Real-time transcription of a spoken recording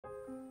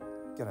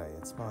G'day,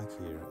 it's Mike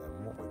here,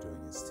 and what we're doing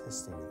is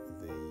testing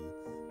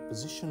the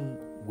position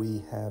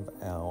we have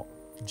our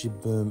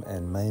jib boom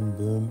and main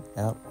boom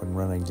out when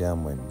running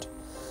downwind.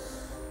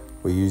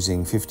 We're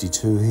using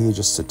 52 here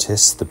just to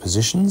test the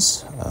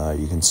positions.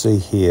 You can see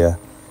here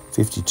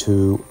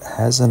 52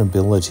 has an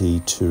ability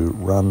to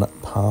run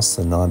past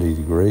the 90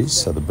 degrees,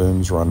 so the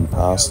booms run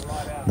past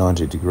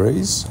 90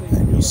 degrees,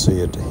 and you'll see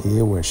it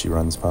here where she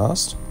runs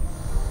past.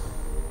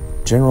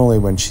 Generally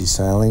when she's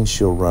sailing,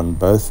 she'll run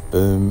both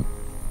booms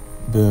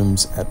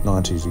at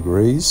 90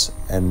 degrees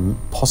and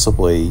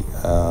possibly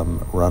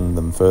run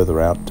them further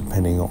out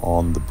depending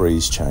on the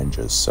breeze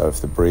changes. So if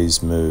the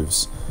breeze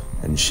moves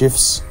and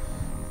shifts,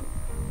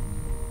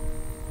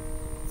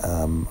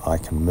 I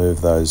can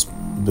move those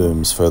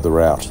booms further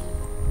out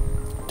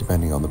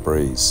depending on the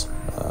breeze.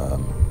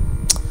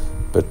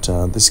 But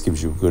this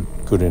gives you a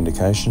good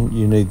indication.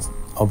 You need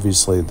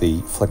obviously the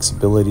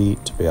flexibility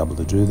to be able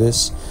to do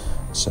this,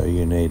 so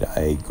you need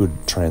a good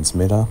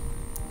transmitter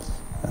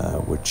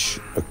which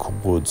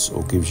accords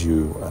or gives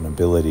you an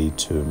ability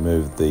to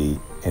move the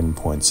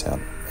endpoints out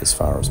as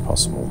far as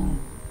possible.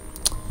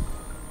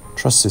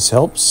 Trust this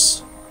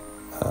helps.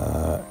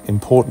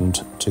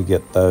 Important to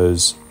get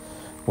those,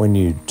 when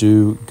you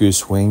do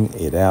goose wing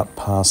it out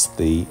past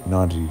the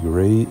 90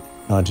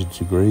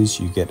 degrees,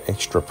 you get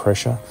extra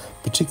pressure,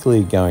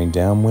 particularly going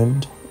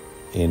downwind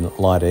in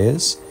light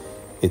airs.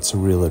 It's a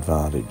real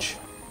advantage.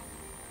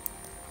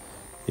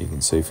 You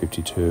can see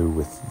 52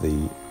 with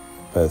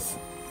both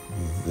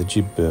the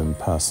jib boom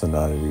past the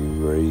 90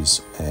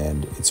 degrees,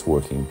 and it's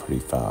working pretty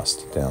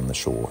fast down the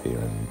shore here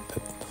in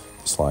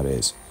the light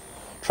airs.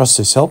 Trust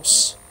this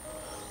helps.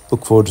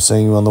 Look forward to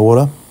seeing you on the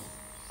water.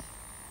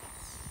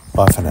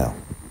 Bye for now.